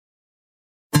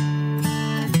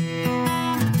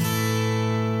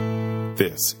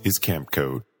This is Camp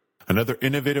Code, another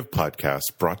innovative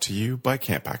podcast brought to you by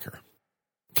Camp Hacker.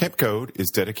 Camp Code is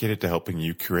dedicated to helping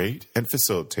you create and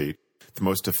facilitate the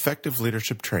most effective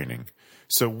leadership training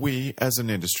so we as an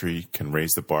industry can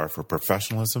raise the bar for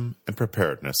professionalism and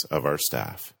preparedness of our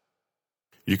staff.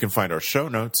 You can find our show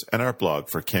notes and our blog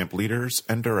for camp leaders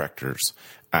and directors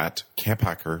at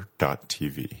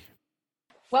camphacker.tv.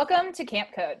 Welcome to Camp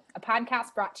Code, a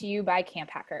podcast brought to you by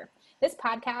Camp Hacker. This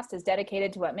podcast is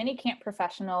dedicated to what many camp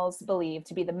professionals believe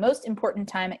to be the most important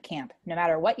time at camp, no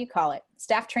matter what you call it,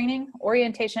 staff training,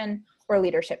 orientation, or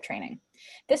leadership training.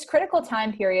 This critical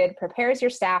time period prepares your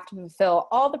staff to fulfill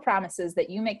all the promises that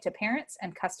you make to parents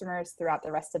and customers throughout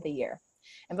the rest of the year.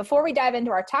 And before we dive into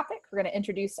our topic, we're going to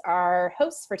introduce our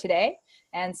hosts for today.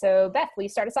 And so, Beth, will you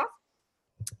start us off?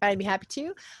 I'd be happy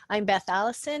to. I'm Beth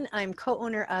Allison. I'm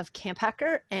co-owner of Camp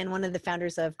Hacker and one of the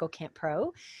founders of Go Camp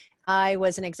Pro. I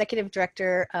was an executive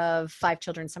director of 5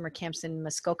 children's summer camps in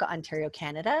Muskoka, Ontario,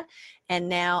 Canada. And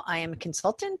now I am a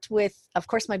consultant with, of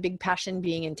course, my big passion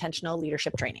being intentional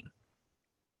leadership training.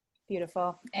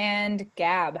 Beautiful. And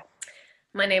Gab.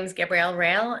 My name is Gabrielle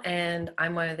Rail, and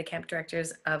I'm one of the camp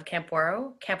directors of Camp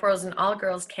Woro. Camp Woro is an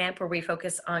all-girls camp where we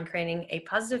focus on creating a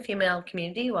positive female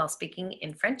community while speaking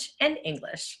in French and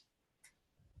English.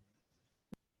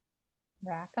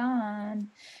 Rock on.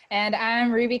 And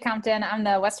I'm Ruby Compton. I'm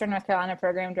the Western North Carolina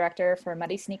Program Director for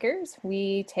Muddy Sneakers.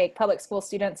 We take public school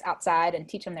students outside and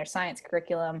teach them their science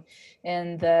curriculum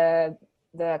in the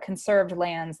conserved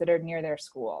lands that are near their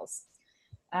schools.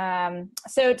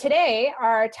 So today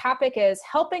our topic is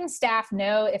helping staff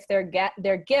know if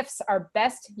their gifts are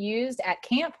best used at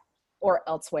camp or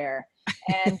elsewhere.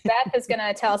 And Beth is going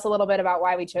to tell us a little bit about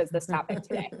why we chose this topic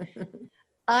today.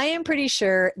 I am pretty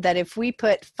sure that if we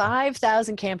put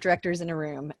 5,000 camp directors in a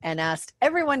room and asked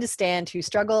everyone to stand who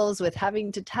struggles with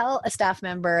having to tell a staff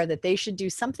member that they should do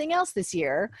something else this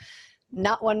year,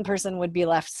 not one person would be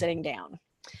left sitting down.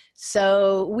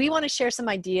 So we want to share some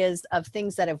ideas of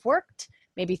things that have worked,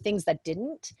 maybe things that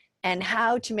didn't, and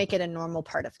how to make it a normal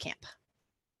part of camp.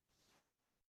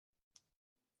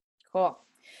 Cool.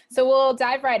 So we'll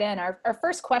dive right in. Our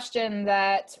first question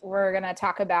that we're going to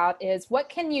talk about is, what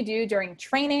can you do during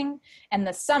training and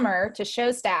the summer to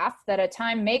show staff that a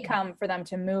time may come for them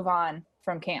to move on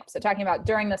from camp? So talking about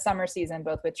during the summer season,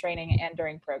 both with training and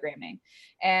during programming.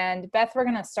 And Beth, we're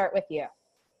going to start with you.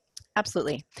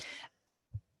 Absolutely.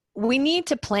 We need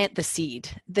to plant the seed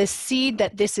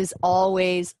that this is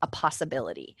always a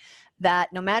possibility,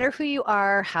 that no matter who you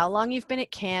are, how long you've been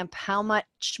at camp, how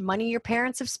much money your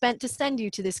parents have spent to send you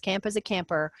to this camp as a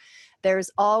camper, there's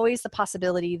always the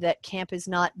possibility that camp is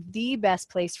not the best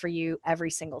place for you every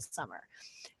single summer.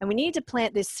 And we need to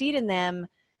plant this seed in them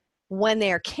when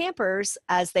they are campers,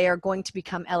 as they are going to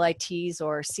become LITs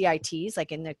or CITs,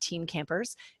 like in the teen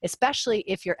campers, especially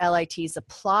if your LITs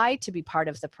apply to be part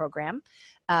of the program,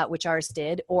 which ours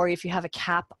did, or if you have a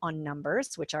cap on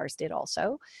numbers, which ours did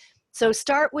also. So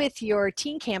start with your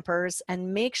teen campers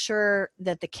and make sure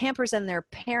that the campers and their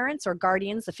parents or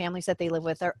guardians, the families that they live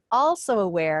with, are also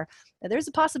aware that there's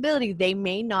a possibility they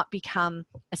may not become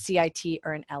a CIT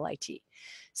or an LIT.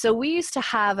 So we used to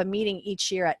have a meeting each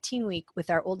year at Teen Week with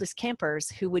our oldest campers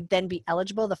who would then be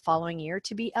eligible the following year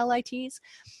to be LITs.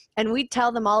 And we'd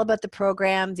tell them all about the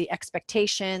program, the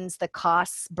expectations, the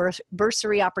costs,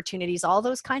 bursary opportunities, all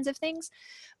those kinds of things.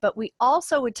 But we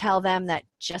also would tell them that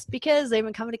just because they've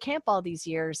been coming to camp all these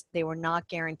years, they were not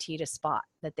guaranteed a spot,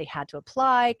 that they had to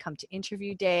apply, come to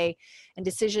interview day, and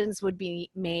decisions would be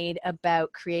made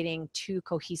about creating 2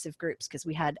 cohesive groups, because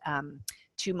we had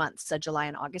 2 months, a July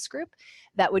and August group,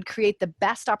 that would create the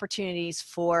best opportunities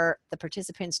for the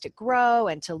participants to grow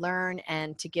and to learn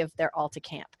and to give their all to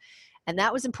camp. And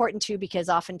that was important too, because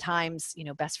oftentimes,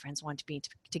 best friends want to be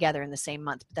together in the same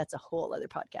month, but that's a whole other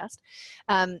podcast.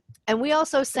 And we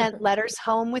also sent letters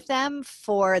home with them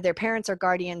for their parents or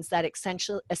guardians that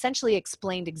essentially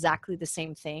explained exactly the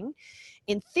same thing.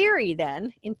 In theory,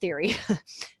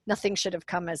 nothing should have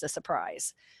come as a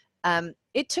surprise.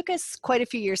 It took us quite a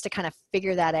few years to kind of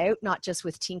figure that out, not just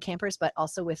with teen campers, but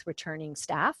also with returning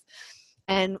staff.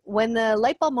 And when the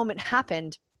light bulb moment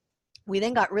happened, we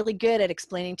then got really good at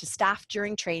explaining to staff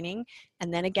during training,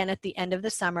 and then again at the end of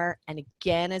the summer, and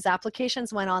again as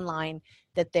applications went online,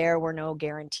 that there were no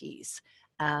guarantees.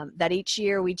 That each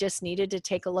year we just needed to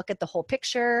take a look at the whole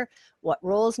picture, what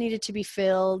roles needed to be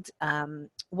filled,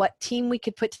 what team we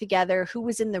could put together, who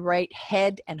was in the right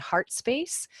head and heart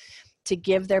space to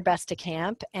give their best to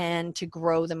camp and to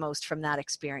grow the most from that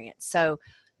experience. So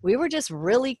we were just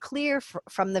really clear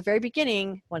from the very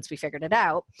beginning, once we figured it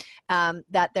out,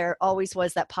 that there always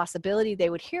was that possibility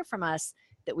they would hear from us,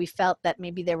 that we felt that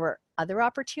maybe there were other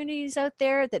opportunities out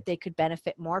there that they could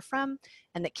benefit more from,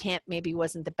 and that camp maybe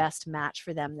wasn't the best match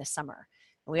for them this summer.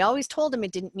 And we always told them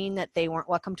it didn't mean that they weren't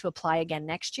welcome to apply again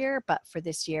next year, but for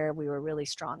this year, we were really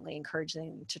strongly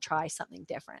encouraging them to try something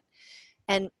different.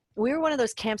 And we were one of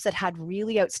those camps that had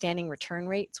really outstanding return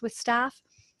rates with staff,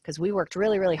 because we worked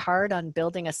really, really hard on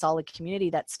building a solid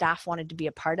community that staff wanted to be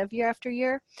a part of year after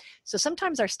year. So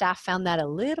sometimes our staff found that a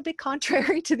little bit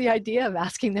contrary to the idea of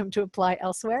asking them to apply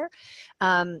elsewhere.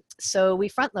 So we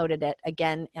front loaded it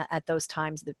again at those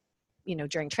times,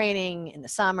 during training, in the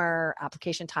summer,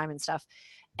 application time and stuff,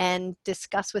 and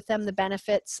discuss with them the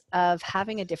benefits of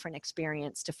having a different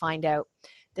experience, to find out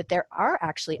that there are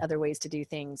actually other ways to do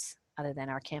things other than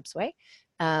our camp's way.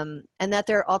 And that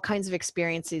there are all kinds of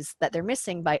experiences that they're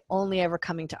missing by only ever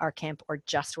coming to our camp or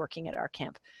just working at our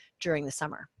camp during the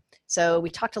summer. So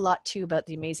we talked a lot too about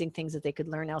the amazing things that they could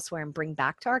learn elsewhere and bring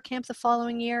back to our camp the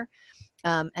following year.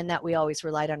 And that we always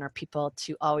relied on our people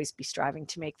to always be striving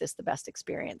to make this the best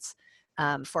experience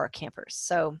for our campers.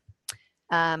 So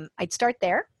I'd start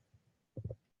there.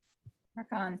 Rock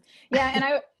on. Yeah,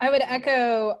 and I would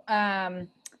echo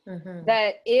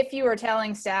that if you were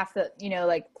telling staff that,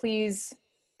 please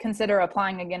consider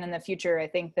applying again in the future, I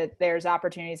think that there's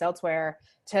opportunities elsewhere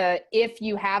if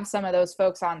you have some of those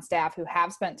folks on staff who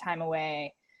have spent time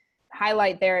away,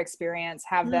 highlight their experience,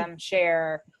 have them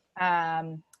share,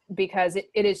 because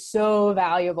it is so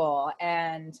valuable.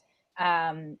 And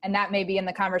that may be in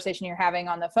the conversation you're having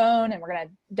on the phone, and we're going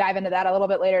to dive into that a little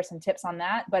bit later, some tips on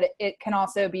that, but it can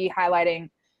also be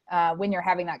highlighting when you're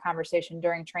having that conversation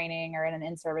during training or in an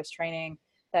in-service training,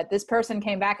 that this person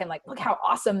came back and look how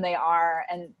awesome they are.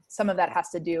 And some of that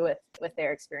has to do with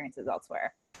their experiences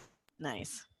elsewhere.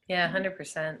 Nice. Yeah,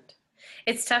 100%.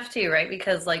 It's tough too, right?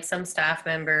 Because some staff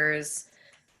members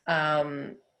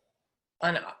on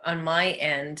my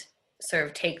end sort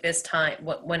of take this time,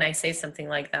 when I say something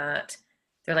like that,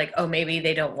 they're like, oh, maybe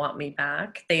they don't want me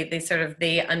back. They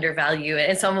undervalue it.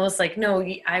 It's almost like, no,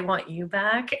 I want you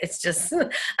back. It's just, so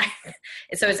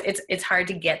it's hard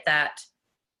to get that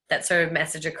sort of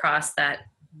message across, that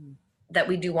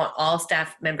we do want all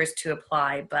staff members to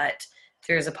apply, but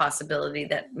there's a possibility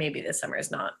that maybe this summer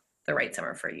is not the right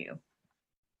summer for you.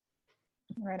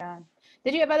 Right on.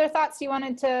 Did you have other thoughts you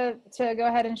wanted to go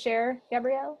ahead and share,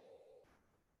 Gabrielle?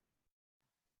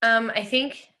 I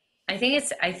think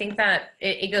that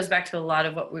it goes back to a lot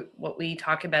of what we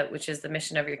talk about, which is the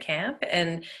mission of your camp,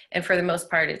 and for the most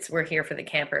part, we're here for the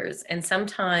campers. And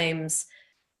sometimes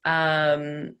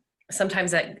that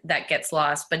gets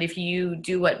lost. But if you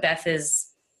do what Beth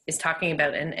is talking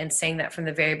about and saying that from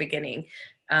the very beginning,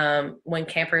 when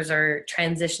campers are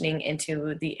transitioning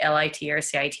into the LIT or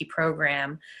CIT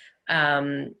program,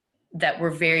 that we're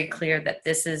very clear that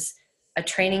this is a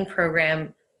training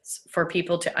program for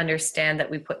people to understand that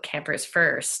we put campers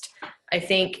first. I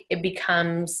think it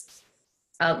becomes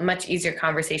a much easier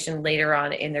conversation later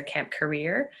on in their camp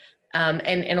career.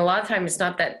 And a lot of times it's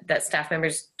not that staff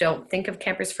members don't think of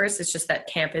campers first, it's just that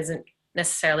camp isn't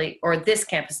necessarily, or this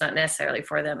camp is not necessarily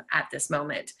for them at this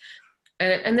moment.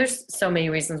 And there's so many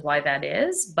reasons why that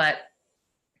is, but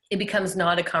it becomes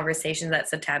not a conversation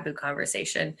that's a taboo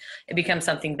conversation. It becomes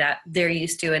something that they're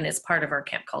used to and is part of our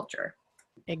camp culture.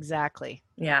 Exactly.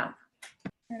 Yeah.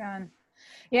 Right on.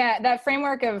 Yeah, that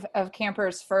framework of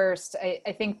campers first,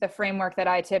 I think the framework that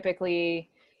I typically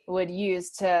would use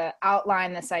to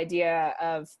outline this idea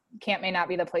of camp may not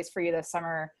be the place for you this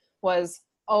summer was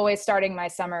always starting my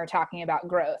summer talking about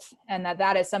growth, and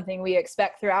that is something we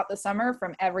expect throughout the summer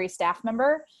from every staff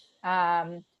member.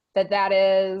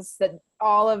 That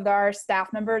all of our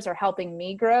staff members are helping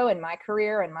me grow in my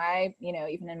career and my,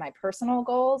 even in my personal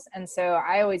goals. And so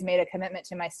I always made a commitment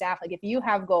to my staff. If you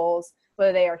have goals,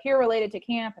 whether they are here related to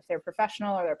camp, if they're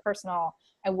professional or they're personal,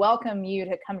 I welcome you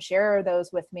to come share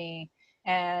those with me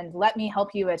and let me help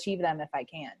you achieve them if I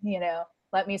can,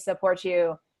 let me support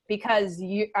you, because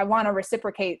I want to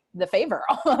reciprocate the favor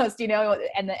almost,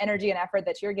 and the energy and effort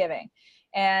that you're giving.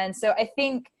 And so I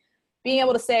think being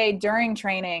able to say during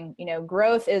training,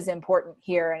 growth is important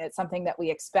here, and it's something that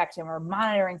we expect and we're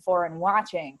monitoring for and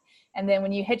watching. And then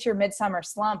when you hit your midsummer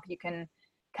slump, you can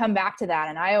come back to that.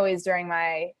 And I always, during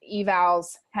my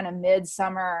evals, kind of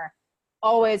midsummer,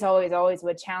 always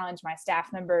would challenge my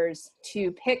staff members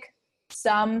to pick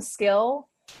some skill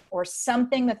or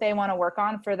something that they want to work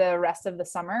on for the rest of the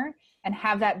summer, and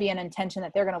have that be an intention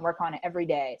that they're going to work on every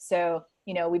day. So,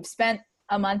 we've spent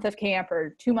a month of camp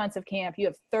or 2 months of camp, you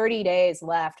have 30 days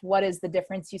left. What is the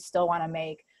difference you still want to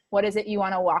make? What is it you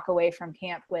want to walk away from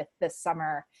camp with this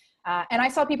summer? And I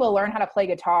saw people learn how to play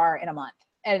guitar in a month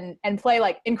and play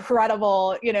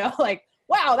incredible, wow,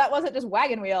 wow, that wasn't just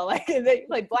wagon wheel,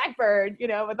 like Blackbird,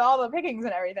 with all the pickings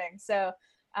and everything. So,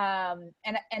 and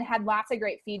had lots of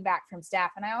great feedback from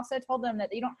staff. And I also told them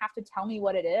that you don't have to tell me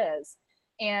what it is.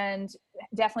 And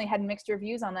definitely had mixed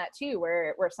reviews on that too,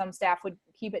 where some staff would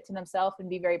keep it to themselves and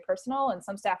be very personal, and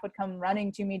some staff would come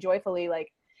running to me joyfully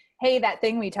like, hey, that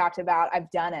thing we talked about,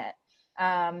 I've done it.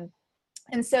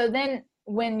 And so then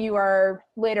when you are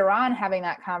later on having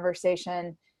that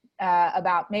conversation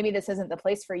about maybe this isn't the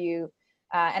place for you,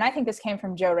 and I think this came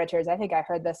from Joe Richards. I think I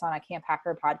heard this on a Camp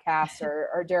Hacker podcast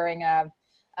or during a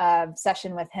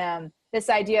session with him,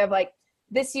 this idea of like,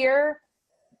 this year,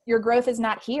 your growth is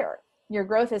not here. Your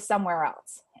growth is somewhere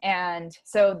else. And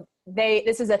so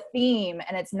this is a theme,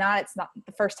 and it's not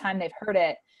the first time they've heard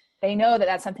it. They know that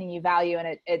that's something you value,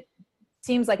 and it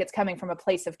seems like it's coming from a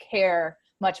place of care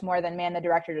much more than, man, the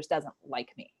director just doesn't like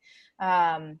me.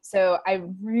 So I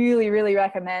really, really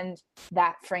recommend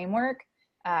that framework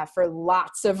for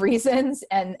lots of reasons.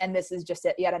 And this is just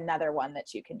yet another one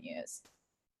that you can use.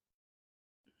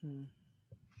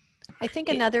 I think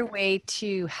another way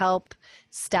to help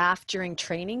staff during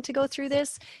training to go through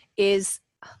this is,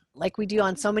 like we do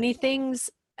on so many things,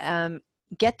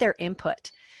 get their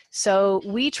input. So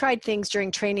we tried things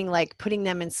during training, like putting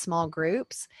them in small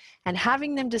groups and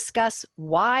having them discuss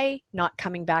why not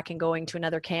coming back and going to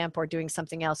another camp or doing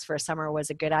something else for a summer was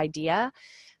a good idea,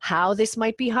 how this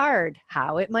might be hard,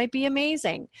 how it might be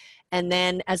amazing. And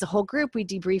then as a whole group, we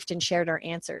debriefed and shared our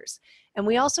answers. And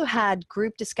we also had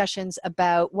group discussions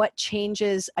about what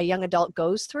changes a young adult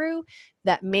goes through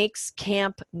that makes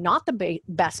camp not the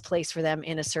best place for them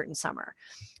in a certain summer.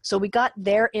 So we got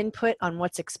their input on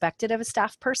what's expected of a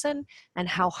staff person and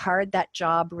how hard that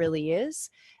job really is,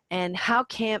 and how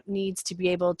camp needs to be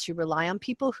able to rely on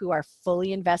people who are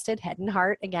fully invested, head and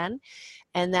heart again,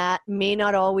 and that may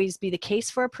not always be the case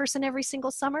for a person every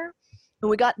single summer. And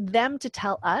we got them to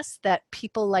tell us that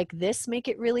people like this make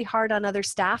it really hard on other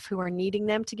staff who are needing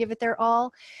them to give it their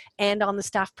all, and on the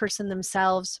staff person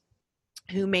themselves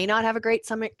who may not have a great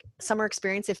summer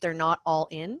experience if they're not all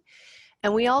in.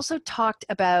 And we also talked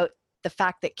about the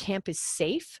fact that camp is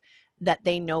safe, that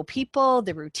they know people,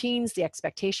 the routines, the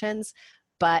expectations,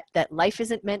 but that life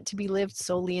isn't meant to be lived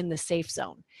solely in the safe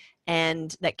zone.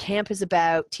 And that camp is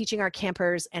about teaching our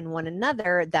campers and one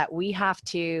another that we have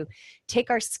to take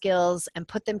our skills and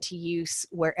put them to use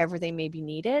wherever they may be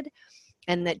needed.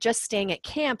 And that just staying at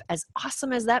camp, as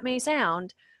awesome as that may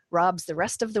sound, robs the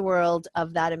rest of the world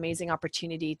of that amazing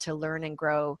opportunity to learn and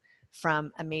grow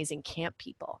from amazing camp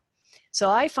people. So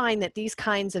I find that these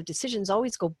kinds of decisions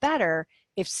always go better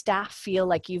if staff feel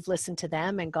like you've listened to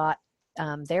them and got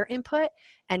their input,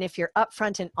 and if you're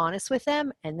upfront and honest with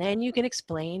them, and then you can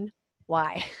explain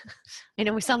why. I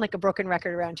know we sound like a broken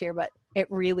record around here, but it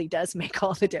really does make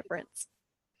all the difference.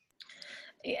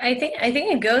 I think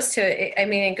it goes to, I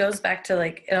mean, it goes back to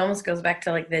like, it almost goes back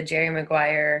to like the Jerry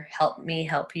Maguire, help me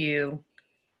help you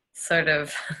sort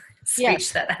of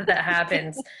speech that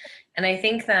happens. And I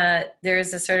think that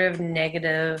there's a sort of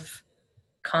negative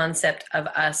concept of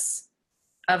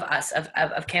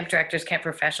camp directors, camp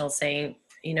professionals saying,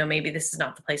 maybe this is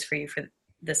not the place for you for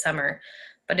the summer.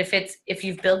 But if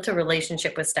you've built a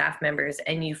relationship with staff members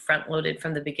and you front loaded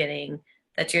from the beginning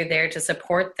that you're there to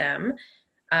support them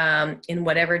in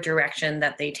whatever direction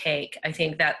that they take, I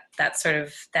think that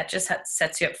just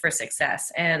sets you up for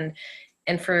success. And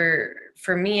for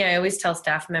me, I always tell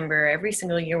staff member every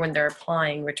single year when they're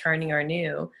applying, returning or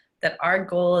new, that our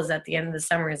goal is at the end of the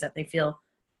summer is that they feel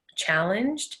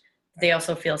challenged. They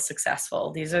also feel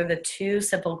successful. These are the two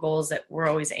simple goals that we're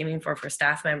always aiming for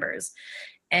staff members.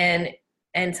 And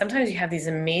sometimes you have these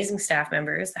amazing staff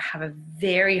members that have a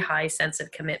very high sense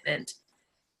of commitment,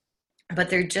 but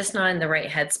they're just not in the right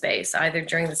headspace, either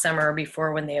during the summer or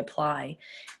before when they apply.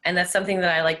 And that's something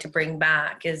that I like to bring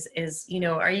back is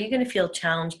are you going to feel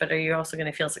challenged, but are you also going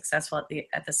to feel successful at the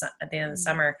end of the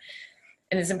summer?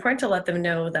 And it's important to let them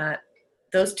know that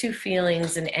those two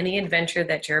feelings in any adventure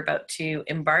that you're about to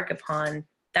embark upon,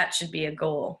 that should be a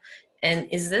goal. And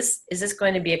is this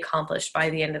going to be accomplished by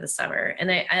the end of the summer? And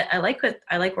I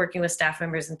like working with staff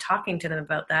members and talking to them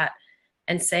about that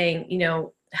and saying,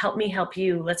 help me help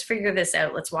you. Let's figure this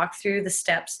out. Let's walk through the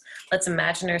steps. Let's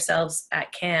imagine ourselves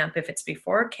at camp. If it's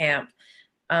before camp,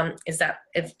 if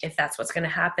that's what's going to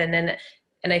happen. And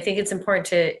I think it's important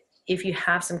to, if you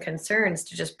have some concerns,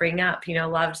 to just bring up, a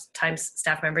lot of times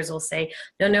staff members will say,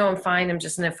 no, I'm fine. I'm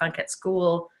just in a funk at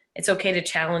school. It's okay to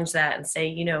challenge that and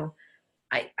say,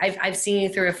 I've seen you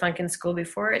through a funk in school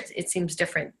before. It seems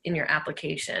different in your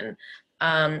application.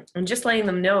 And just letting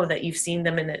them know that you've seen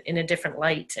them in a different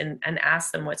light and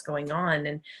ask them what's going on,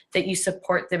 and that you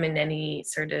support them in any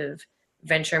sort of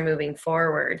venture moving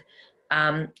forward.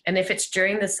 And if it's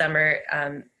during the summer,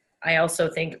 I also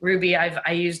think, Ruby,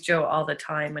 I use Joe all the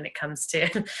time when it comes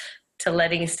to to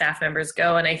letting staff members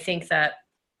go. And I think that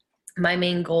my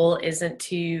main goal isn't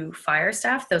to fire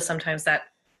staff, though sometimes that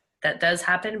does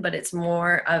happen, but it's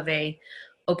more of a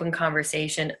open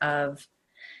conversation of,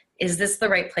 is this the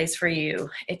right place for you?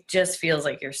 It just feels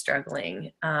like you're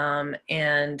struggling.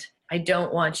 And I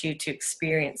don't want you to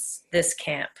experience this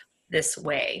camp this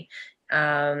way.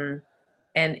 And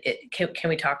can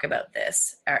we talk about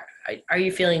this? Are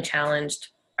you feeling challenged?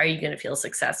 Are you going to feel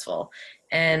successful?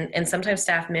 And sometimes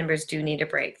staff members do need a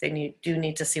break. They do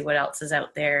need to see what else is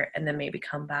out there and then maybe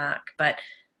come back. But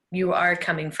you are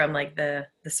coming from like the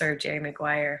sort of Jerry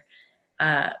Maguire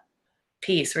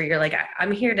piece where you're like,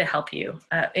 I'm here to help you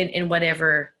in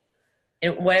whatever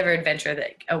adventure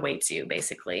that awaits you,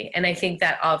 basically. And I think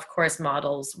that, of course,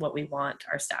 models what we want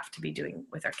our staff to be doing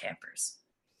with our campers.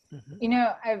 You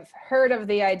know, I've heard of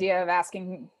the idea of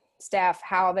asking staff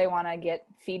how they want to get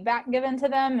feedback given to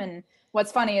them. And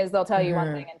what's funny is they'll tell you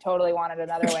one thing and totally want it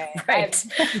another way. Right.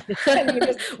 And you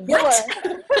just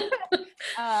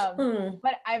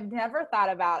but I've never thought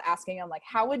about asking them, like,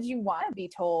 how would you want to be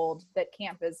told that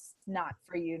camp is not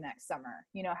for you next summer?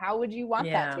 You know, how would you want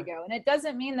that to go? And it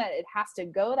doesn't mean that it has to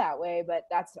go that way, but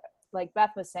that's, like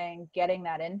Beth was saying, getting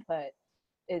that input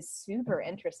is super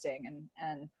interesting.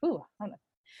 And I'm gonna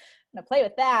play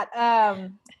with that.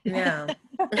 Yeah.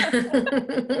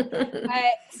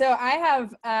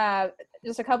 I have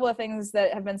just a couple of things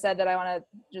that have been said that I want to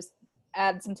just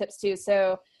add some tips to.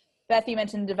 So Beth, you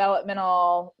mentioned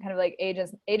developmental kind of like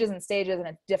ages and stages, and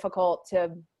it's difficult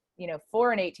to, you know,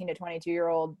 for an 18 to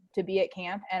 22-year-old to be at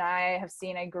camp. And I have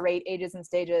seen a great ages and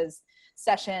stages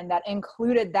session that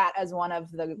included that as one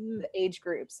of the age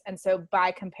groups. And so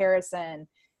by comparison,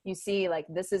 you see, like,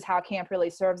 this is how camp really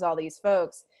serves all these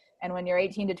folks. And when you're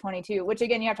 18 to 22, which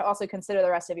again, you have to also consider the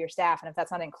rest of your staff. And if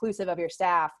that's not inclusive of your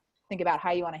staff, think about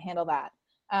how you want to handle that.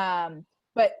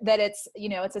 But that it's, you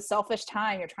know, it's a selfish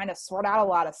time. You're trying to sort out a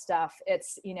lot of stuff.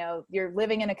 It's, you know, you're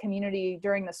living in a community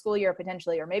during the school year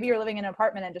potentially, or maybe you're living in an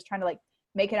apartment and just trying to like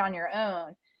make it on your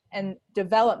own. And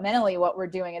developmentally, what we're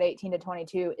doing at 18 to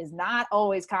 22 is not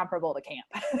always comparable to camp.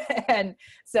 And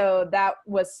so that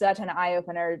was such an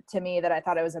eye-opener to me that I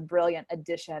thought it was a brilliant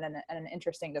addition and an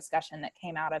interesting discussion that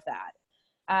came out of that.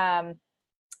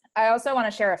 I also want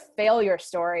to share a failure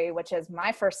story, which is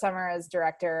my first summer as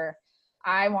director.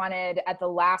 I wanted at the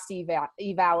last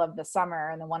eval of the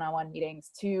summer and the one-on-one meetings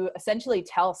to essentially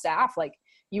tell staff, like,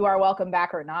 you are welcome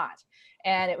back or not.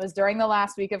 And it was during the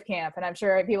last week of camp. And I'm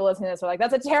sure people listening to this were like,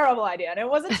 that's a terrible idea. And it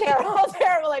was a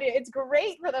terrible idea. It's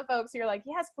great for the folks who are like,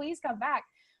 yes, please come back.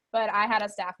 But I had a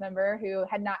staff member who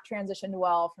had not transitioned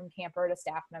well from camper to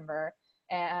staff member.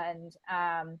 And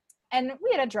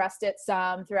we had addressed it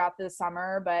some throughout the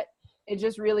summer, but it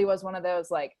just really was one of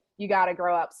those, like, you got to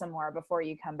grow up some more before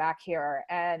you come back here.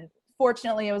 And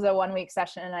fortunately, it was a 1-week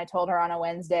session, and I told her on a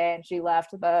Wednesday, and she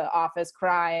left the office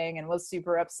crying and was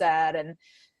super upset.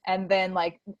 And then,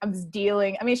 like, I was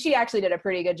dealing, I mean, she actually did a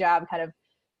pretty good job kind of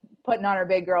putting on her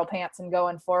big girl pants and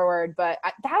going forward. But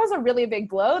that was a really big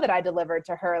blow that I delivered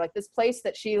to her. Like, this place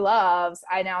that she loves,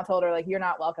 I now told her, like, you're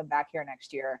not welcome back here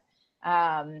next year.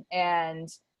 And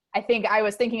I think I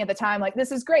was thinking at the time, like,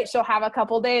 this is great. She'll have a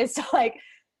couple days to, like,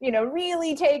 you know,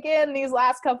 really take in these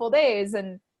last couple days.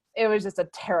 And it was just a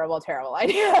terrible, terrible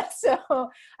idea. So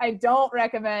I don't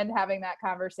recommend having that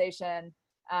conversation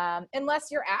unless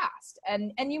you're asked,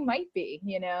 and you might be,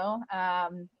 you know.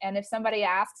 And if somebody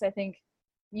asks, I think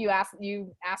you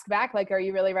ask back, like, are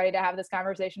you really ready to have this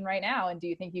conversation right now? And do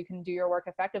you think you can do your work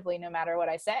effectively no matter what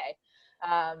I say?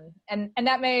 And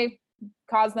that may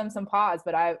cause them some pause,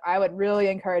 but I would really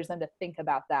encourage them to think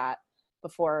about that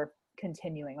before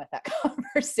continuing with that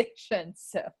conversation.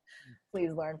 So please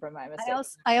learn from my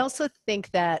mistakes. I also think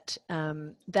that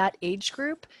that age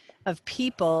group of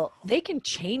people, they can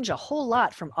change a whole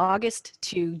lot from August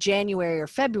to January or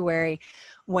February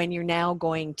when you're now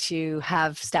going to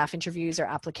have staff interviews or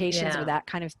applications or that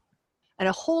kind of. And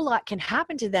a whole lot can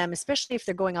happen to them, especially if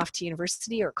they're going off to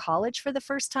university or college for the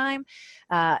first time.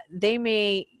 They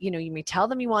may, you know, you may tell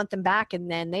them you want them back, and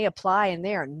then they apply and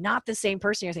they are not the same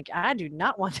person. You're thinking, I do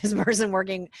not want this person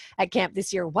working at camp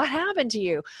this year. What happened to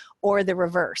you? Or the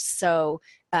reverse. So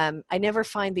I never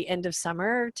find the end of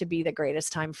summer to be the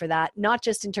greatest time for that, not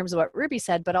just in terms of what Ruby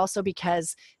said, but also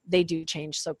because they do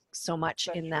change so much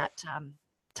in that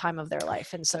time of their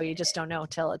life. And so you just don't know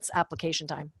till it's application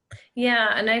time.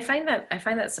 Yeah. And I find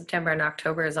that September and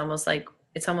October is almost like,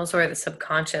 it's almost where the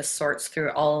subconscious sorts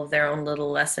through all of their own little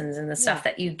lessons and the stuff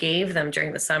that you gave them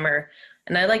during the summer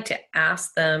And I like to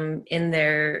ask them in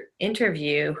their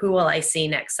interview, who will I see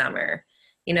next summer?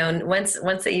 You know, and once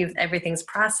that everything's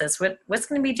processed, what's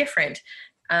going to be different?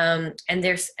 And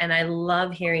I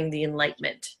love hearing the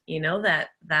enlightenment, you know, that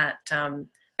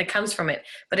comes from it.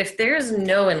 But if there's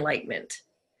no enlightenment,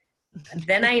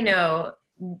 then I know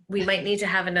we might need to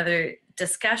have another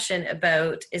discussion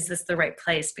about, is this the right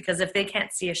place? Because if they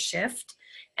can't see a shift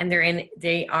and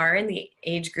they are in the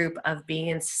age group of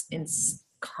being in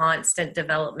constant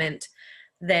development,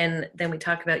 then we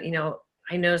talk about, you know,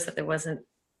 I noticed that there wasn't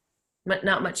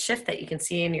not much shift that you can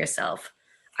see in yourself.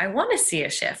 I want to see a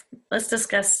shift. Let's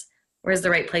discuss where's the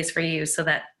right place for you so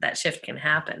that that shift can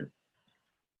happen.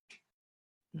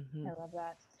 I love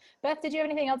that. Beth, did you have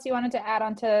anything else you wanted to add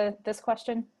on to this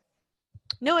question?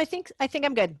 No, I think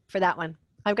I'm good for that one.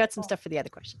 I've got some stuff for the other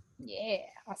question. Yeah,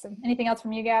 awesome. Anything else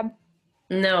from you, Gab?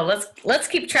 No, let's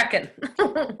keep trekking.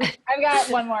 I've got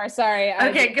one more. Sorry.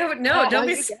 Okay, go. No, don't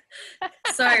be.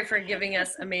 Sorry for giving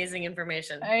us amazing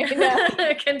information. I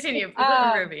know. Continue,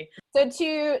 Ruby. So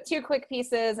two quick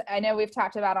pieces. I know we've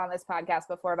talked about on this podcast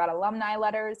before about alumni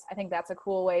letters. I think that's a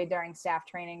cool way during staff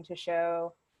training to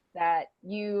show that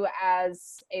you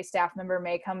as a staff member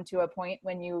may come to a point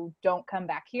when you don't come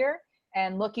back here,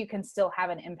 and look, you can still have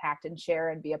an impact and share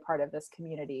and be a part of this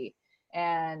community.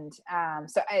 And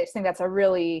so I just think that's a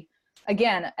really,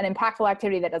 again, an impactful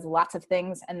activity that does lots of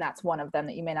things, and that's one of them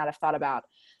that you may not have thought about.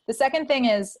 The second thing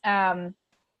is, are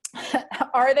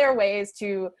there ways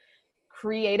to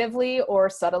creatively or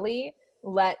subtly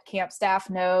let camp staff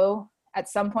know at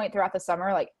some point throughout the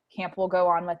summer, like, camp will go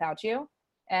on without you?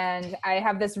 And I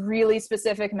have this really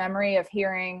specific memory of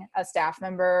hearing a staff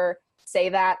member say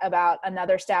that about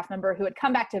another staff member who had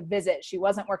come back to visit. She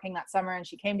wasn't working that summer and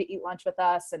she came to eat lunch with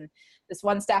us. And this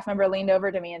one staff member leaned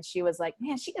over to me and she was like,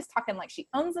 man, she is talking like she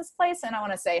owns this place. And I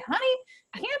want to say, honey,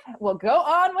 camp will go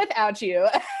on without you.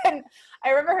 And I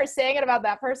remember her saying it about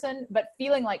that person, but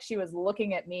feeling like she was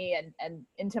looking at me and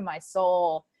into my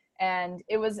soul. And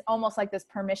it was almost like this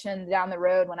permission down the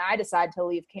road when I decide to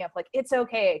leave camp, like, it's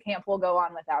okay, camp will go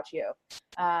on without you.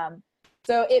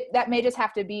 So that may just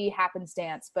have to be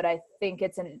happenstance, but I think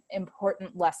it's an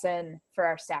important lesson for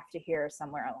our staff to hear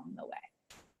somewhere along the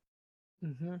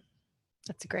way. Mm-hmm.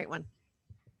 That's a great one.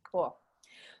 Cool.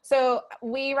 So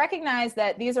we recognize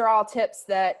that these are all tips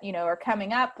that, you know, are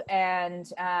coming up and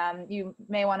you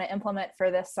may want to implement for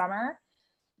this summer,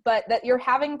 but that you're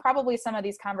having probably some of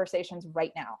these conversations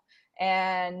right now,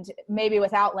 and maybe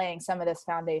without laying some of this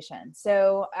foundation.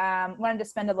 So wanted to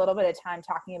spend a little bit of time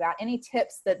talking about any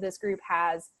tips that this group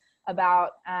has about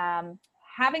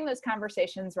having those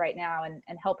conversations right now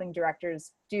and helping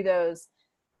directors do those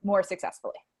more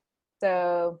successfully.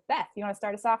 So Beth, you want to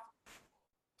start us off?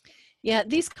 Yeah,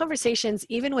 these conversations,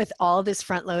 even with all this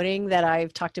front loading that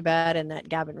I've talked about and that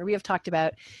Gab and Ruby have talked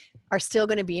about, are still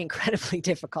going to be incredibly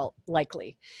difficult,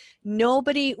 likely.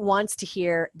 Nobody wants to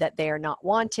hear that they are not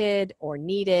wanted or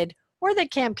needed, or that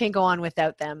camp can go on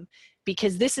without them,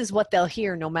 because this is what they'll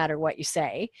hear no matter what you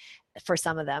say for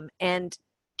some of them. And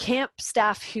camp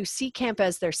staff who see camp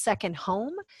as their second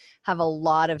home have a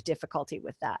lot of difficulty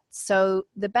with that. So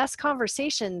the best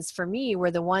conversations for me were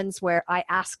the ones where I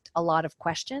asked a lot of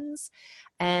questions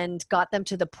and got them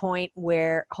to the point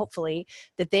where hopefully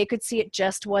that they could see it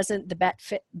just wasn't the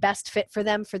best fit for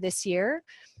them for this year.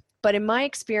 But in my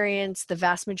experience, the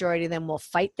vast majority of them will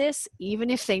fight this, even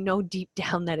if they know deep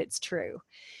down that it's true.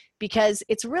 Because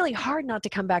it's really hard not to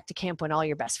come back to camp when all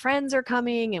your best friends are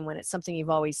coming and when it's something you've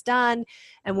always done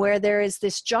and where there is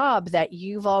this job that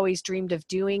you've always dreamed of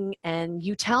doing. And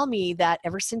you tell me that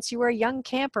ever since you were a young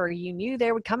camper, you knew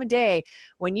there would come a day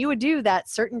when you would do that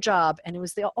certain job. And it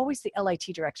was always the LIT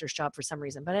director's job for some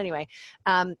reason. But anyway,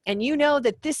 and you know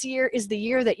that this year is the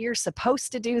year that you're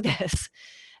supposed to do this.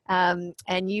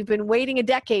 And you've been waiting a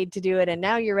decade to do it and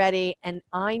now you're ready. And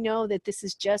I know that this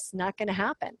is just not going to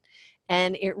happen.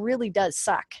 And it really does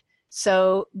suck.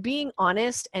 So being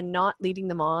honest and not leading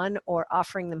them on or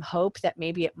offering them hope that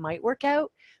maybe it might work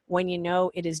out when you know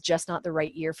it is just not the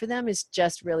right year for them is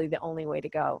just really the only way to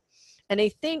go. And I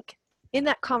think in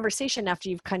that conversation, after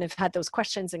you've kind of had those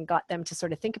questions and got them to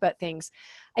sort of think about things,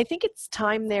 I think it's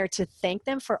time there to thank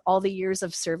them for all the years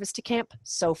of service to camp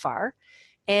so far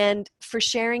and for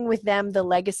sharing with them the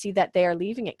legacy that they are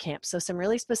leaving at camp. So some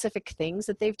really specific things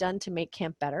that they've done to make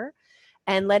camp better.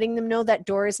 And letting them know that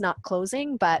door is not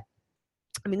closing, but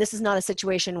I mean, this is not a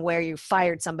situation where you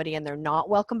fired somebody and they're not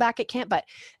welcome back at camp, but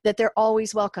that they're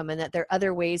always welcome, and that there are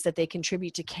other ways that they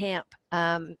contribute to camp,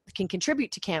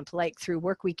 like through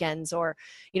work weekends, or,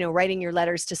 writing your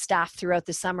letters to staff throughout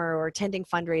the summer, or attending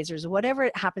fundraisers, whatever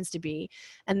it happens to be.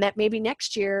 And that maybe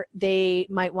next year they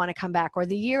might want to come back, or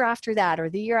the year after that, or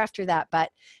the year after that, but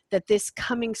that this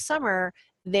coming summer,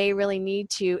 they really need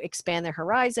to expand their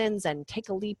horizons and take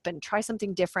a leap and try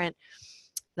something different.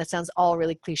 That sounds all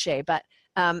really cliche, but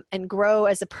and grow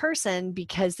as a person,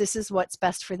 because this is what's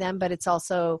best for them, but it's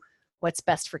also what's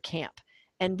best for camp.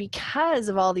 And because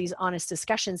of all these honest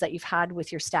discussions that you've had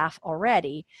with your staff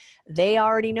already, they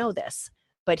already know this.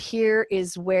 But here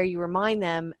is where you remind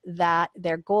them that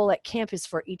their goal at camp is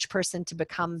for each person to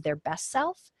become their best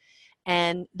self.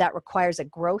 And that requires a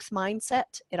growth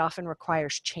mindset. It often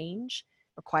requires change,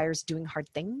 requires doing hard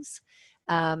things,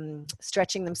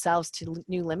 stretching themselves to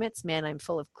new limits. Man, I'm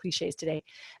full of cliches today.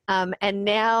 And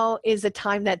now is the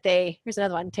time that here's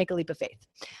another one, take a leap of faith.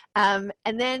 And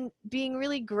then being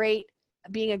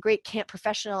a great camp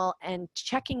professional and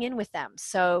checking in with them.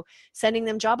 So sending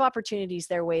them job opportunities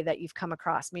their way that you've come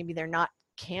across. Maybe they're not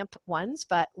camp ones,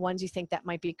 but ones you think that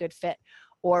might be a good fit,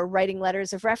 or writing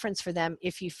letters of reference for them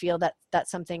if you feel that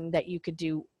that's something that you could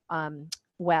do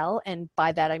well. And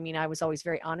by that, I mean, I was always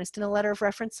very honest in a letter of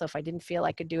reference. So if I didn't feel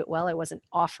I could do it well, I wasn't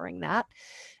offering that.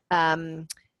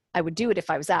 I would do it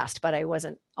if I was asked, but I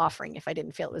wasn't offering if I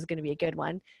didn't feel it was going to be a good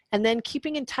one. And then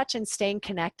keeping in touch and staying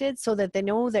connected so that they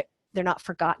know that they're not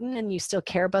forgotten and you still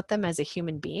care about them as a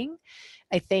human being.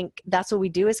 I think that's what we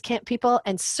do as camp people.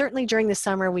 And certainly during the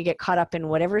summer, we get caught up in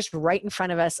whatever's right in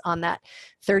front of us on that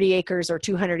 30 acres or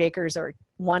 200 acres or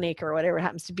 1 acre or whatever it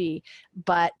happens to be.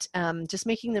 But just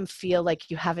making them feel like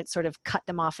you haven't sort of cut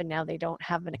them off and now they don't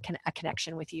have a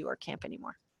connection with you or camp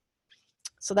anymore.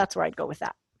 So that's where I'd go with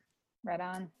that. Right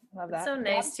on. Love that. It's so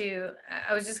nice to,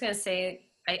 I was just going to say,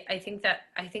 I think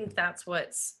that's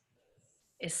what's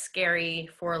is scary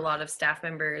for a lot of staff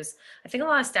members. I think a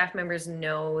lot of staff members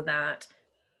know that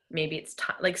maybe it's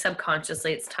like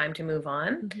subconsciously it's time to move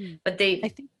on, but I think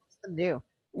most of them do.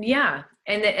 Yeah.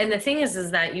 And the thing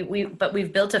is that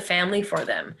we've built a family for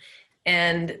them,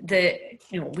 and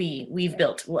we've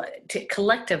built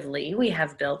collectively, we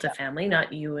have built a family,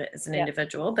 not you as an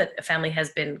individual, but a family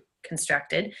has been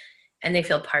constructed, and they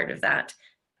feel part of that.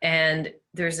 And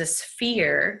there's this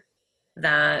fear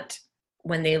that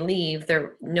when they leave,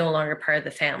 they're no longer part of the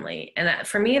family. And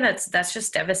for me, that's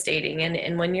just devastating.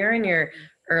 And when you're in your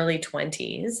early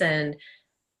 20s and,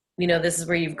 this is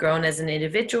where you've grown as an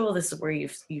individual, this is where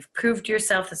you've proved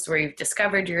yourself, this is where you've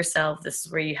discovered yourself, this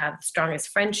is where you have the strongest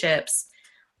friendships.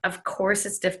 Of course,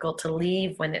 it's difficult to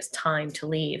leave when it's time to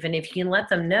leave. And if you can let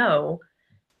them know,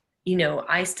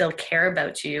 I still care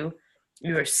about you,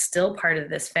 you are still part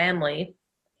of this family.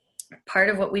 Part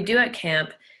of what we do at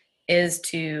camp is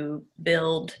to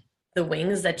build the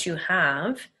wings that you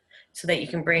have so that you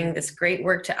can bring this great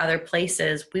work to other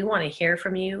places. We want to hear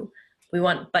from you.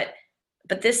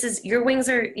 But this is, your wings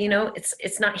are,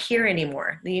 it's not here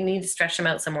anymore. You need to stretch them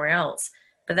out somewhere else.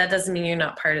 But that doesn't mean you're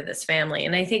not part of this family.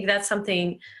 And I think that's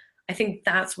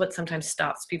what sometimes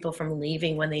stops people from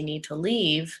leaving when they need to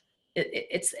leave.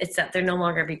 It's that they're no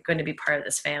longer going to be part of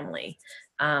this family.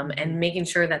 And making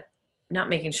sure that, not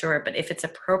making sure, but if it's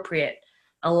appropriate,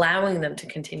 allowing them to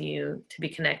continue to be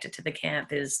connected to the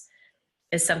camp is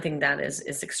something that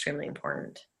is extremely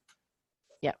important.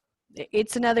 Yeah.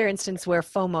 It's another instance where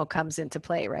FOMO comes into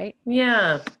play, right?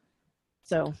 Yeah.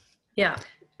 So, yeah.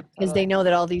 Because they know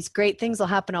that all these great things will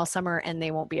happen all summer and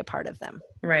they won't be a part of them.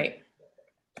 Right.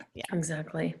 Yeah.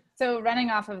 Exactly. So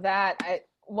running off of that,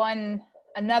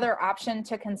 another option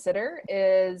to consider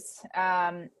is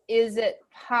it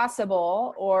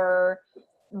possible or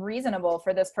reasonable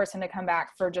for this person to come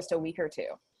back for just a week or two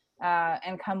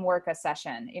and come work a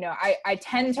session? I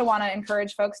tend to want to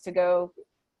encourage folks to go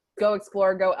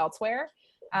explore, go elsewhere,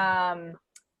 and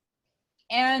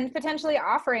potentially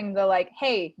offering the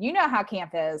hey, how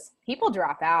camp is, people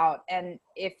drop out, and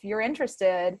if you're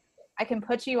interested, I can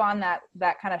put you on that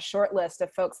kind of short list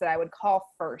of folks that I would call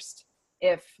first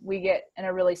if we get in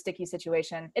a really sticky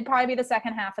situation. It'd probably be the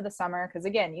second half of the summer, because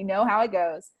again, how it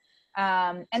goes.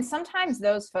 And sometimes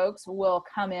those folks will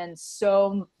come in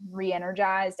so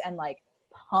re-energized and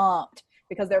pumped,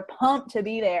 because they're pumped to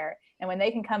be there. And when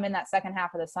they can come in that second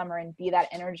half of the summer and be that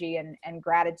energy and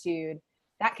gratitude,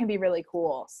 that can be really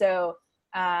cool. So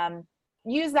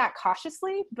use that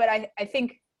cautiously, but I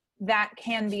think that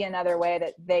can be another way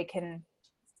that they can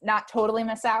not totally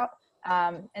miss out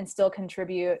and still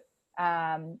contribute.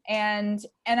 And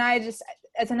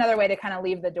it's another way to kind of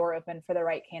leave the door open for the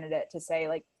right candidate to say,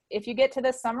 if you get to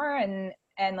this summer and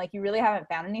and like you really haven't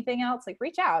found anything else, like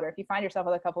reach out. Or if you find yourself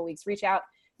with a couple weeks, reach out.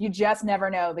 You just never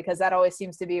know, because that always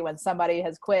seems to be when somebody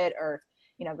has quit, or,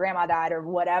 you know, grandma died or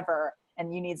whatever,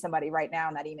 and you need somebody right now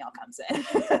and that email comes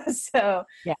in. So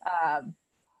yeah.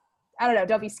 I don't know,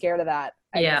 don't be scared of that.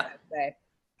 I guess I'd say.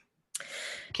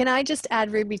 Can I just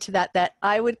add, Ruby, to that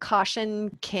I would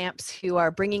caution camps who are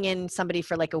bringing in somebody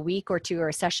for like a week or two or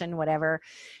a session, whatever,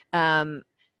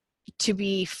 to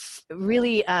be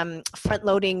really front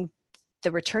loading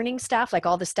the returning staff, like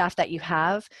all the staff that you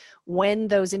have, when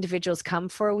those individuals come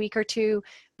for a week or two,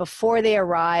 before they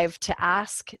arrive, to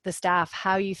ask the staff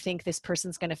how you think this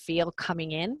person's going to feel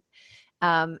coming in.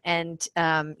 You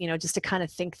know, just to kind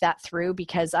of think that through,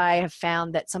 because I have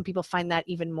found that some people find that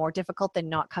even more difficult than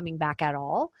not coming back at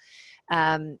all.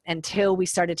 Until we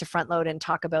started to front load and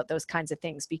talk about those kinds of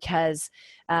things, because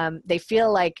they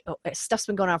feel like, oh, stuff's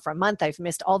been going on for a month. I've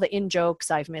missed all the in-jokes.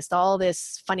 I've missed all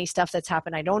this funny stuff that's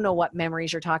happened. I don't know what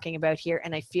memories you're talking about here.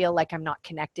 And I feel like I'm not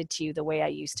connected to you the way I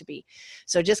used to be.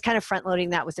 So just kind of front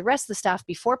loading that with the rest of the staff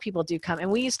before people do come. And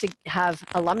we used to have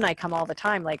alumni come all the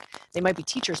time. Like, they might be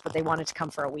teachers, but they wanted to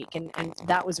come for a week. And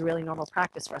that was really normal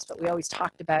practice for us. But we always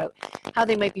talked about how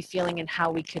they might be feeling and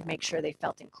how we could make sure they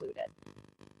felt included.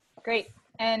 Great.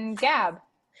 And Gab?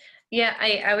 Yeah,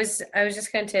 I was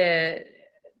just going to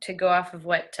go off of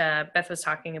what Beth was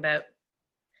talking about,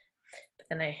 but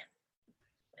then I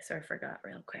sort of forgot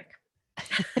real quick.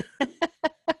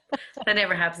 That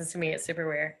never happens to me. It's super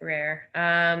rare.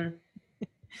 I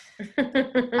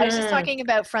was just talking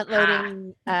about front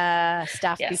loading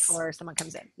staff before someone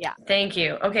comes in. Yeah. Thank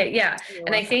you. Okay. Yeah. You're and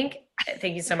welcome. I think,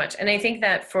 thank you so much. And I think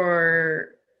that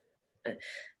for,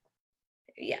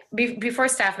 before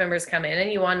staff members come in,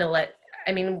 and you want to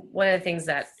one of the things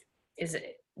that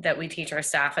we teach our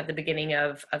staff at the beginning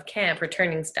of camp,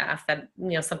 returning staff, that,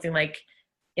 you know, something like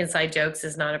inside jokes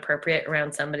is not appropriate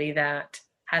around somebody that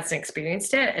hasn't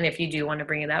experienced it. And if you do want to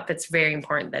bring it up, it's very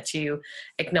important that you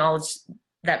acknowledge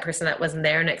that person that wasn't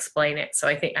there and explain it. So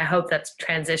I hope that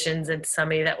transitions into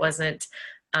somebody that wasn't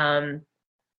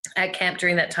at camp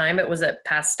during that time. It was a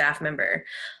past staff member.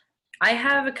 I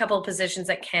have a couple of positions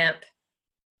at camp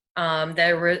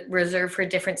that are reserved for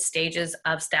different stages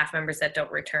of staff members that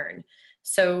don't return.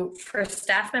 So for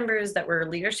staff members that were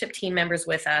leadership team members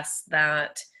with us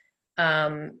that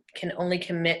can only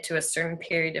commit to a certain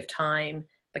period of time,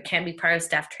 but can be part of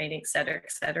staff training, et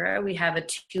cetera, we have a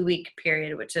 2-week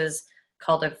period, which is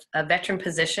called a veteran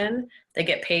position. They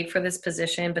get paid for this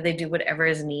position, but they do whatever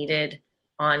is needed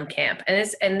on camp.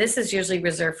 And this is usually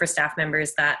reserved for staff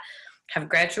members that have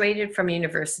graduated from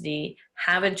university,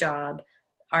 have a job,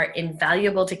 are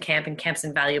invaluable to camp, and camp's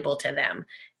invaluable to them,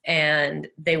 and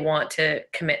they want to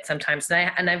commit sometimes.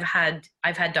 And I've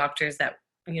had doctors that,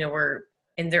 you know, were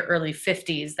in their early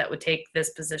 50s that would take this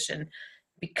position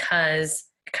because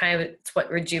kind of it's what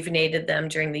rejuvenated them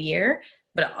during the year.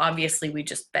 But obviously we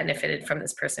just benefited from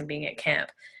this person being at camp.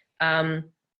 I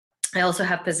also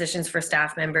have positions for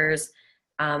staff members,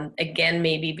 again,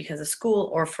 maybe because of school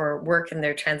or for work, and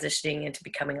they're transitioning into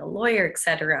becoming a lawyer, et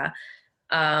cetera.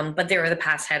 But they were the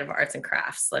past head of arts and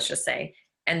crafts, let's just say.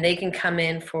 And they can come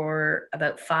in for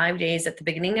about 5 days at the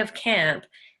beginning of camp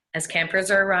as campers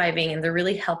are arriving, and they're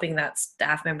really helping that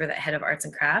staff member, that head of arts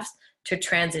and crafts, to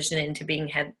transition into being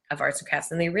head of arts and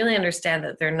crafts. And they really understand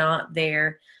that they're not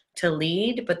there to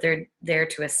lead, but they're there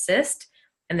to assist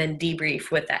and then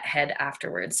debrief with that head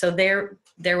afterwards. So they're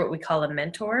what we call a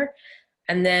mentor.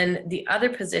 And then the other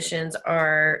positions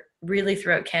are really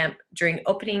throughout camp during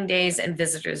opening days and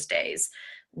visitors days,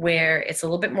 where it's a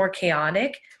little bit more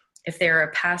chaotic. If they're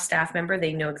a past staff member,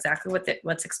 they know exactly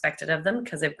what's expected of them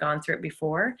because they've gone through it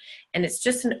before. And it's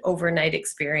just an overnight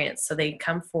experience. So they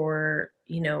come for,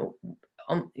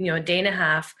 a day and a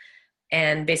half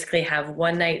and basically have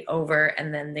one night over,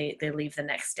 and then they leave the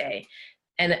next day.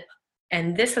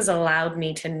 And this has allowed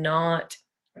me to not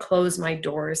close my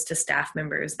doors to staff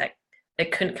members that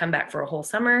couldn't come back for a whole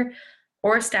summer,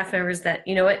 or staff members that,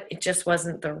 it just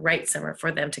wasn't the right summer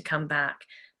for them to come back,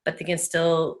 but they can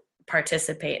still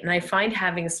participate. And I find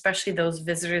having especially those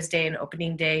visitors day and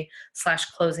opening day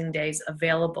 / closing days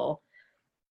available,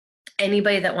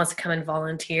 anybody that wants to come and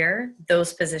volunteer,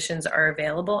 those positions are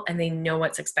available and they know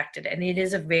what's expected. And it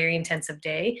is a very intensive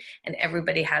day and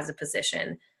everybody has a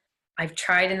position. I've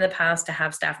tried in the past to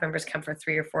have staff members come for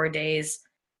 3 or 4 days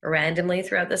randomly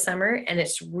throughout the summer, and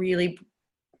it's really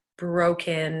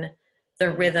broken the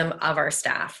rhythm of our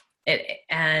staff.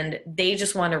 And they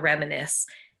just want to reminisce,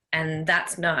 and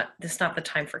that's not the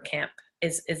time for camp,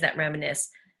 is that reminisce.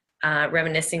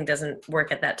 Reminiscing doesn't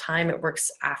work at that time, it works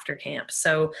after camp.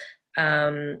 So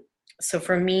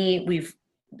for me,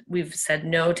 we've said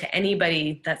no to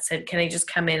anybody that said, can I just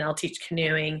come in? I'll teach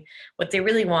canoeing. What they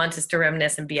really want is to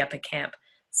reminisce and be up at camp.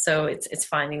 So it's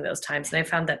finding those times. And I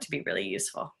found that to be really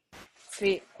useful.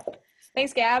 Sweet.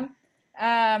 Thanks, Gab.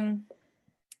 A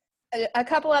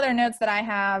couple other notes that I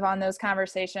have on those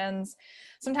conversations.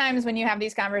 Sometimes when you have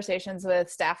these conversations with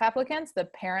staff applicants, the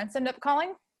parents end up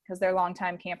calling because they're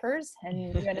longtime campers, and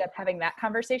you end up having that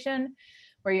conversation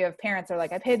where you have parents that are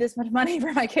like, I paid this much money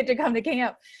for my kid to come to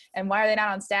camp, and why are they not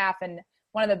on staff? And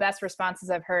one of the best responses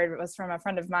I've heard was from a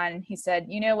friend of mine. He said,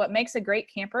 what makes a great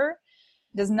camper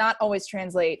does not always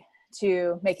translate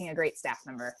to making a great staff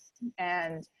member.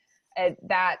 And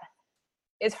that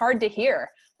is hard to hear.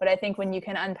 But I think when you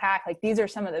can unpack, like, these are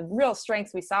some of the real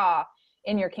strengths we saw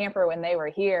in your camper when they were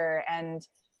here, and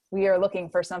we are looking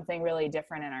for something really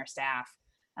different in our staff.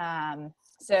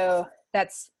 So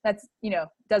that's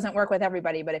doesn't work with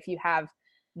everybody, but if you have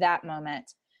that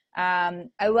moment.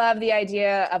 I love the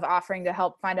idea of offering to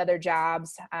help find other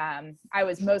jobs. I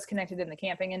was most connected in the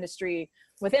camping industry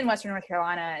within Western North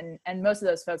Carolina, and most of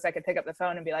those folks I could pick up the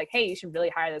phone and be like, hey, you should really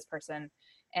hire this person.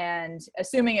 And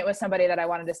assuming it was somebody that I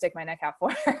wanted to stick my neck out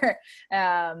for,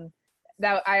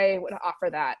 that I would offer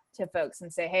that to folks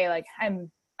and say, hey, like,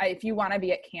 if you want to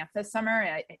be at camp this summer,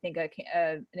 I think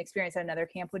an experience at another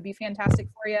camp would be fantastic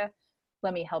for you.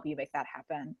 Let me help you make that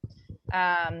happen.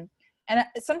 And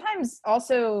sometimes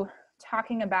also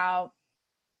talking about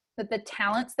the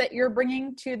talents that you're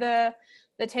bringing to the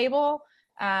table.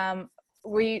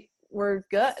 We're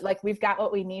good. Like, we've got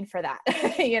what we need for that,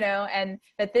 and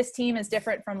that this team is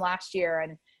different from last year.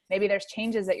 And maybe there's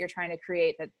changes that you're trying to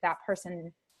create that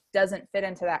person doesn't fit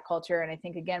into that culture. And I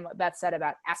think, again, what Beth said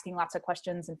about asking lots of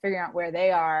questions and figuring out where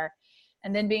they are,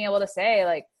 and then being able to say,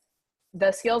 like,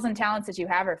 the skills and talents that you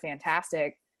have are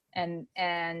fantastic. And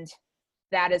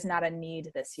that is not a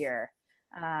need this year.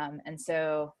 And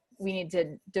so we need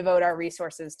to devote our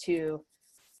resources to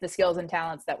the skills and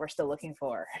talents that we're still looking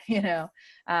for, and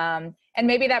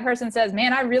maybe that person says,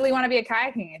 man, I really want to be a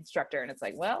kayaking instructor. And it's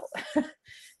like, well,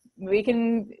 we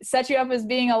can set you up as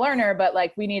being a learner, but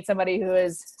like, we need somebody who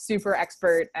is super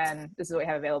expert, and this is what we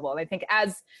have available. And I think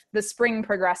as the spring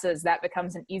progresses, that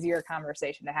becomes an easier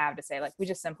conversation to have, to say, like, we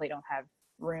just simply don't have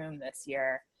room this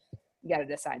year. You got to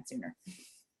decide sooner.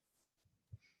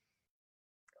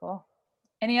 Cool.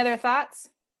 Any other thoughts?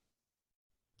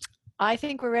 I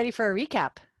think we're ready for a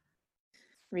recap.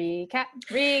 Recap.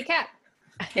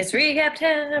 It's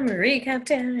recap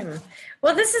time.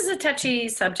 Well, this is a touchy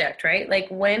subject, right? Like,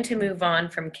 when to move on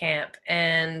from camp.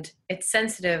 And it's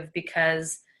sensitive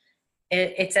because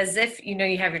it's as if, you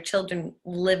have your children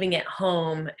living at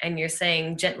home and you're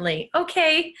saying gently,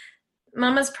 okay,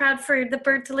 Mama's proud for the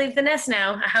bird to leave the nest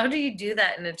now. How do you do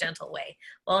that in a gentle way?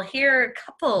 Well, here are a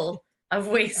couple of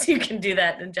ways you can do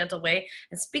that in a gentle way.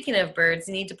 And speaking of birds,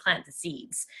 you need to plant the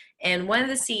seeds. And one of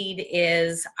the seed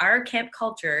is, our camp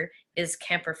culture is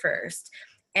camper first.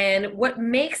 And what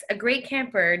makes a great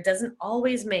camper doesn't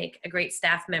always make a great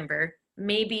staff member,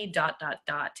 maybe ...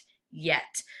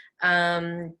 yet.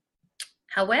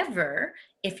 However,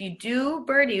 if you do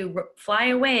birdie fly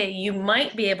away, you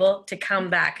might be able to come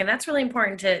back. And that's really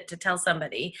important to tell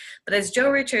somebody. But as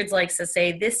Joe Richards likes to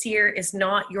say, this year is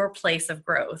not your place of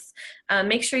growth.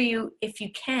 Make sure you, if you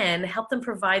can, help them,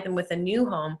 provide them with a new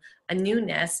home, a new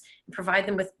nest, and provide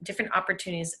them with different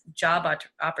opportunities, job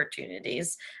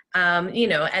opportunities.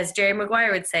 As Jerry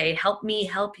Maguire would say, help me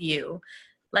help you.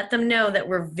 Let them know that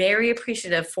we're very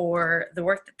appreciative for the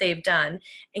work that they've done.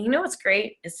 And what's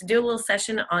great is to do a little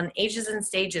session on ages and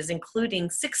stages, including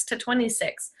 6 to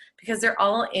 26, because they're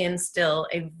all in still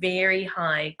a very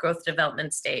high growth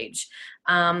development stage.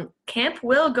 Camp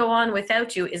will go on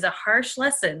without you is a harsh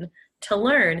lesson to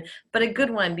learn, but a good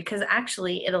one, because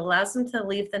actually it allows them to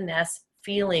leave the nest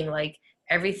feeling like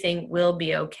everything will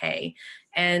be okay.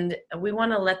 And we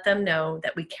want to let them know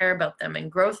that we care about them. And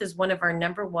growth is one of our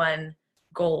number one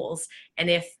goals. And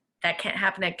if that can't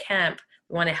happen at camp,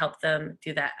 we want to help them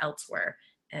do that elsewhere.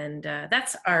 And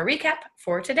that's our recap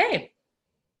for today.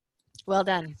 Well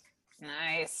done.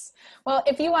 Nice. Well,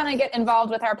 if you want to get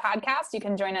involved with our podcast, you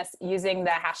can join us using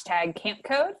the hashtag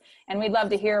 #CampCode. And we'd love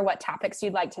to hear what topics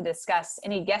you'd like to discuss,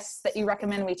 any guests that you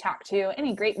recommend we talk to,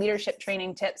 any great leadership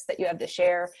training tips that you have to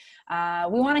share.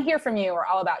 We want to hear from you. We're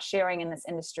all about sharing in this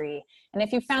industry. And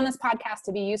if you found this podcast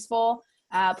to be useful,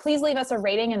 please leave us a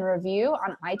rating and review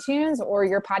on iTunes or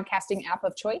your podcasting app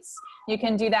of choice. You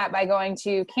can do that by going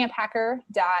to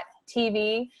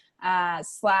camphacker.tv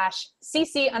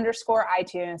 /cc_iTunes,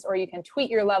 or you can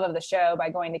tweet your love of the show by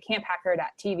going to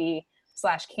camphacker.tv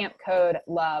camp code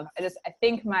love. I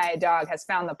think my dog has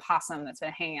found the possum that's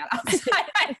been hanging out outside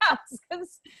my house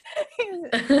because he's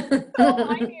so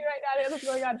whiny right now. What's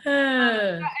going on?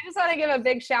 I just want to give a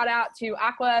big shout out to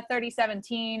Aqua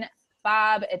 3017,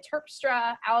 Bob at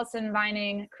Terpstra, Allison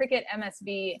Vining, Cricket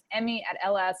MSB, Emmy at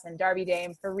LS, and Darby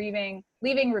Dame for leaving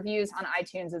reviews on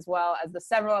iTunes, as well as the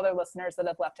several other listeners that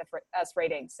have left us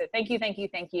ratings. So thank you, thank you,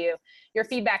 thank you. Your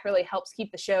feedback really helps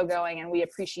keep the show going, and we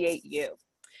appreciate you.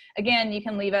 Again, you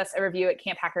can leave us a review at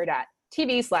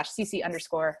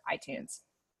camphacker.tv/cc_iTunes.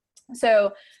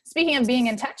 So speaking of being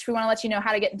in touch, we want to let you know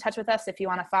how to get in touch with us if you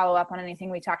want to follow up on anything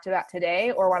we talked about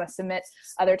today or want to submit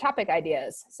other topic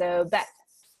ideas. So Beth.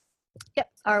 Yep.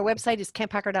 Our website is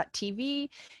camphacker.tv.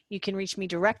 You can reach me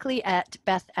directly at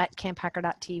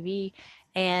beth@camphacker.tv.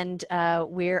 And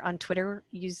we're on Twitter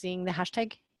using the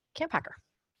hashtag camphacker.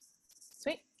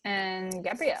 Sweet. And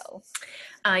Gabrielle.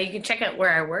 You can check out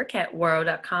where I work at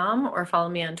waro.com or follow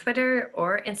me on Twitter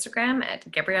or Instagram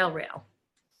at Gabrielle Rail.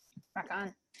 Rock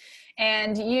on.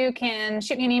 And you can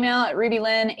shoot me an email at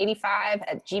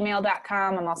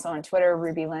rubylyn85@gmail.com. I'm also on Twitter,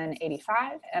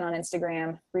 rubylyn85, and on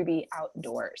Instagram,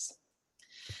 rubyoutdoors.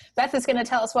 Beth is going to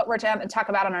tell us what we're going to talk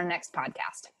about on our next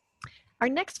podcast. Our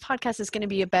next podcast is going to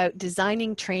be about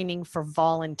designing training for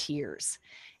volunteers.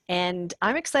 And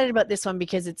I'm excited about this one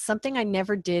because it's something I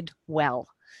never did well.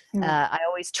 I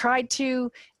always tried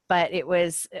to, but it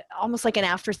was almost like an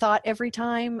afterthought every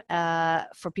time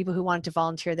for people who wanted to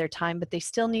volunteer their time, but they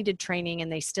still needed training and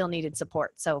they still needed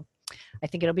support. So I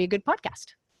think it'll be a good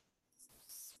podcast.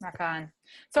 Rock on.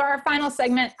 So our final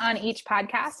segment on each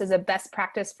podcast is a best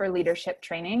practice for leadership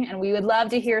training, and we would love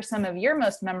to hear some of your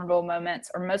most memorable moments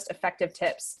or most effective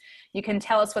tips. You can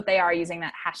tell us what they are using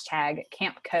that hashtag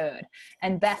 #CampCode.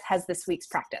 And Beth has this week's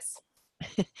practice.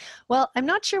 Well, I'm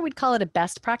not sure we'd call it a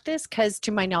best practice because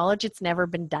to my knowledge, it's never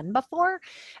been done before,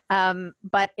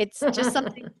 but it's just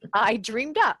something I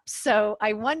dreamed up. So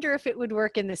I wonder if it would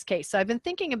work in this case. So I've been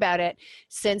thinking about it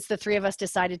since the three of us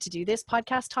decided to do this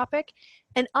podcast topic.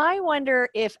 And I wonder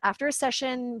if after a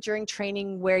session during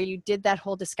training where you did that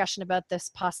whole discussion about this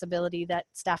possibility that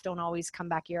staff don't always come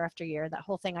back year after year, that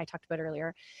whole thing I talked about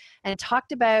earlier, and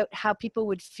talked about how people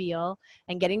would feel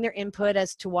and getting their input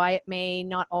as to why it may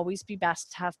not always be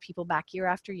best to have people back year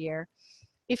after year,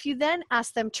 if you then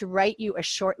ask them to write you a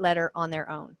short letter on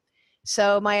their own.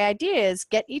 So my idea is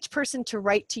get each person to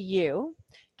write to you,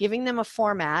 giving them a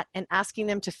format and asking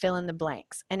them to fill in the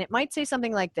blanks. And it might say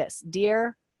something like this: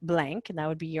 Dear blank, and that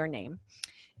would be your name.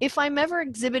 If I'm ever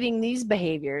exhibiting these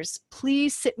behaviors,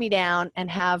 please sit me down and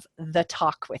have the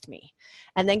talk with me.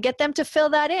 And then get them to fill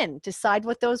that in, decide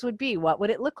what those would be. What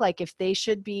would it look like if they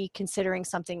should be considering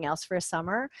something else for a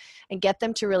summer, and get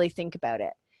them to really think about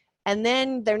it. And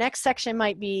then their next section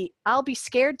might be, I'll be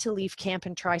scared to leave camp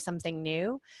and try something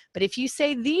new, but if you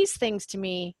say these things to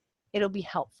me, it'll be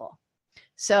helpful.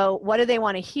 So what do they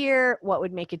want to hear? What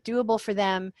would make it doable for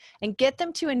them? And get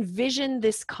them to envision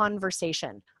this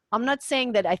conversation. I'm not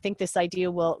saying that I think this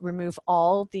idea will remove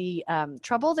all the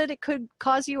trouble that it could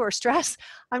cause you or stress.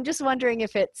 I'm just wondering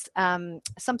if it's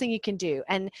something you can do.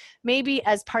 And maybe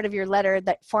as part of your letter,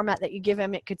 that format that you give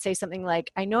them, it could say something like,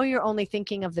 I know you're only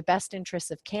thinking of the best interests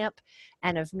of camp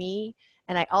and of me.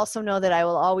 And I also know that I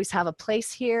will always have a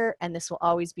place here and this will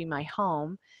always be my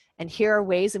home. And here are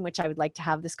ways in which I would like to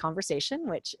have this conversation,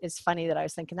 which is funny that I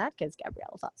was thinking that because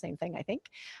Gabrielle thought the same thing, I think.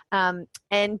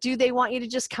 And do they want you to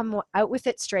just come out with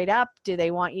it straight up? Do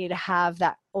they want you to have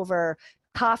that over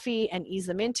coffee and ease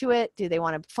them into it? Do they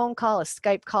want a phone call, a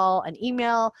Skype call, an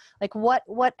email? Like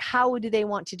how do they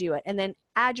want to do it? And then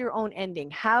add your own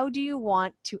ending. How do you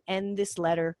want to end this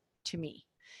letter to me?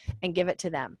 And give it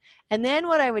to them. And then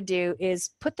what I would do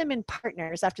is put them in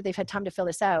partners after they've had time to fill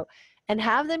this out and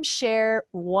have them share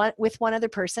with one other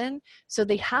person. So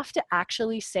they have to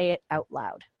actually say it out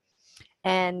loud.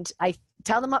 And I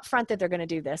tell them up front that they're going to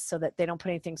do this so that they don't put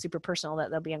anything super personal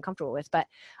that they'll be uncomfortable with. But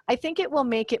I think it will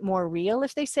make it more real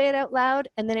if they say it out loud,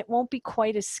 and then it won't be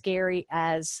quite as scary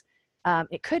as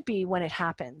it could be when it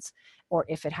happens or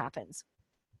if it happens.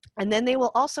 And then they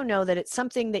will also know that it's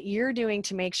something that you're doing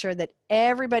to make sure that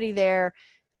everybody there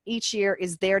each year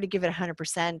is there to give it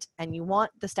 100%. And you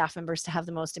want the staff members to have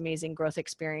the most amazing growth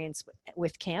experience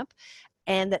with camp,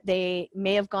 and that they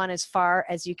may have gone as far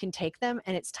as you can take them.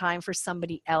 And it's time for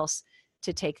somebody else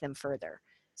to take them further.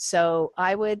 So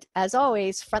I would, as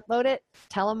always, front load it,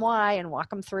 tell them why, and walk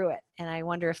them through it. And I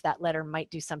wonder if that letter might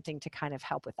do something to kind of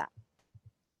help with that.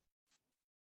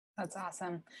 That's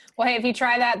awesome. Well, hey, if you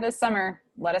try that this summer,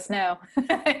 let us know.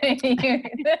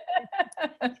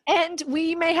 And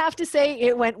we may have to say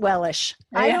it went wellish.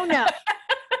 I don't know.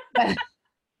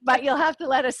 But you'll have to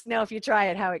let us know if you try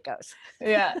it, how it goes.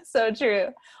 Yeah, so true.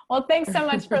 Well, thanks so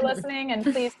much for listening. And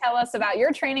please tell us about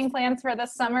your training plans for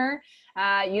this summer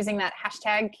using that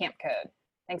hashtag camp code.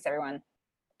 Thanks, everyone.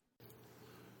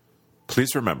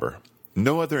 Please remember,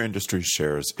 no other industry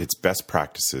shares its best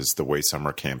practices the way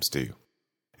summer camps do.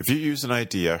 If you use an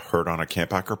idea heard on a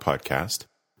Camp Hacker podcast,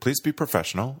 please be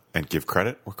professional and give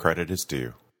credit where credit is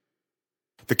due.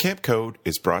 The Camp Code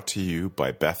is brought to you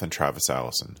by Beth and Travis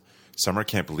Allison, summer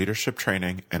camp leadership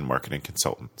training and marketing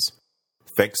consultants.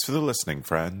 Thanks for the listening,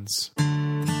 friends.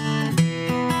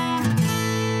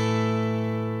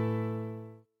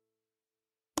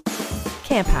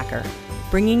 Camp Hacker,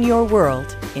 bringing your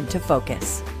world into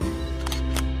focus.